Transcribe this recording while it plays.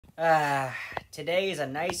Today is a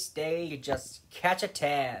nice day to just catch a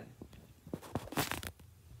tan.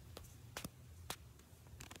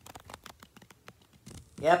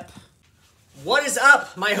 Yep. What is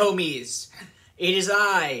up, my homies? It is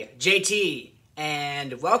I, JT,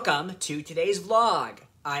 and welcome to today's vlog.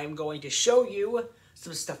 I am going to show you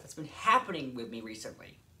some stuff that's been happening with me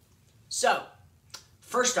recently. So,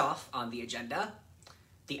 first off on the agenda,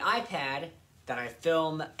 the iPad that I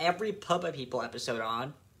film every Puppet People episode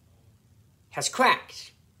on has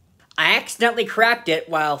cracked. I accidentally cracked it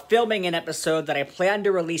while filming an episode that I plan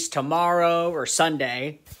to release tomorrow or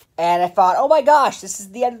Sunday. And I thought, oh my gosh, this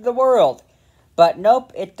is the end of the world. But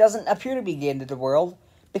nope, it doesn't appear to be the end of the world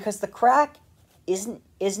because the crack isn't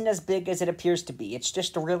as big as it appears to be. It's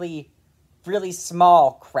just a really, really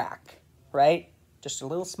small crack, right? Just a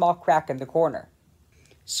little small crack in the corner.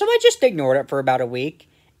 So I just ignored it for about a week,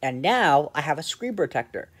 and now I have a screen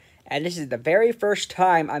protector. And this is the very first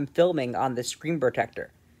time I'm filming on the screen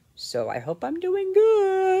protector. So I hope I'm doing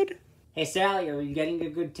good. Hey Sally, are you getting a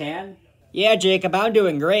good tan? Yeah, Jacob, I'm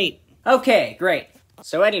doing great. Okay, great.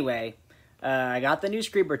 So anyway, I got the new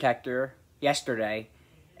screen protector yesterday,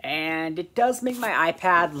 and it does make my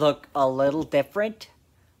iPad look a little different,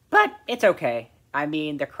 but it's okay. I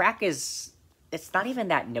mean, the crack it's not even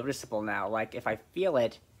that noticeable now. Like, if I feel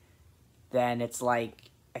it, then it's like,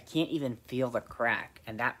 I can't even feel the crack,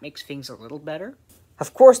 and that makes things a little better.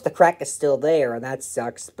 Of course, the crack is still there, and that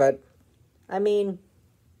sucks, but, I mean,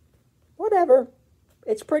 whatever.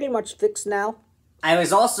 It's pretty much fixed now. I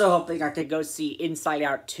was also hoping I could go see Inside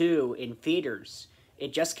Out 2 in theaters.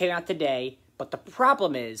 It just came out today, but the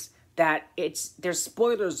problem is that there's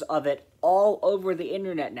spoilers of it all over the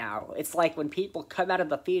internet now. It's like when people come out of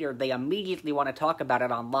the theater, they immediately want to talk about it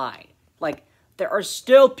online. Like, there are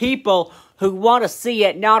still people who want to see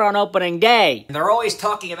it not on opening day. And they're always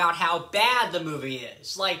talking about how bad the movie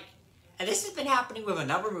is. Like, and this has been happening with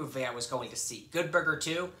another movie I was going to see, Good Burger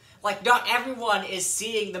 2. Like, not everyone is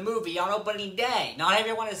seeing the movie on opening day. Not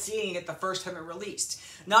everyone is seeing it the first time it released.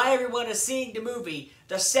 Not everyone is seeing the movie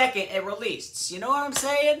the second it released. You know what I'm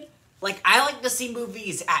saying? Like, I like to see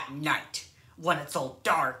movies at night, when it's all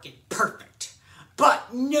dark and perfect.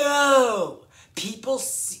 But no!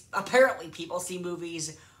 Apparently people see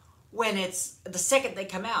movies when it's the second they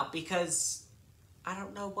come out, because I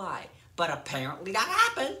don't know why, but apparently that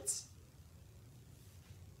happens.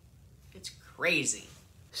 It's crazy.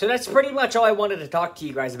 So that's pretty much all I wanted to talk to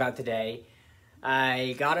you guys about today.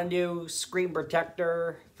 I got a new screen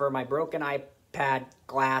protector for my broken iPad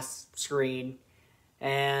glass screen,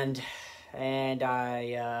 and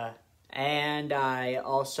I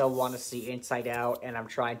also want to see Inside Out, and I'm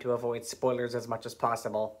trying to avoid spoilers as much as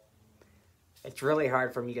possible. It's really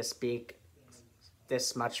hard for me to speak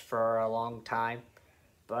this much for a long time,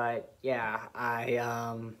 but yeah, I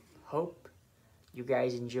hope you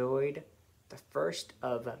guys enjoyed the first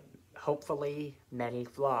of hopefully many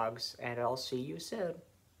vlogs, and I'll see you soon.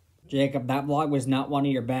 Jacob, that vlog was not one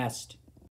of your best.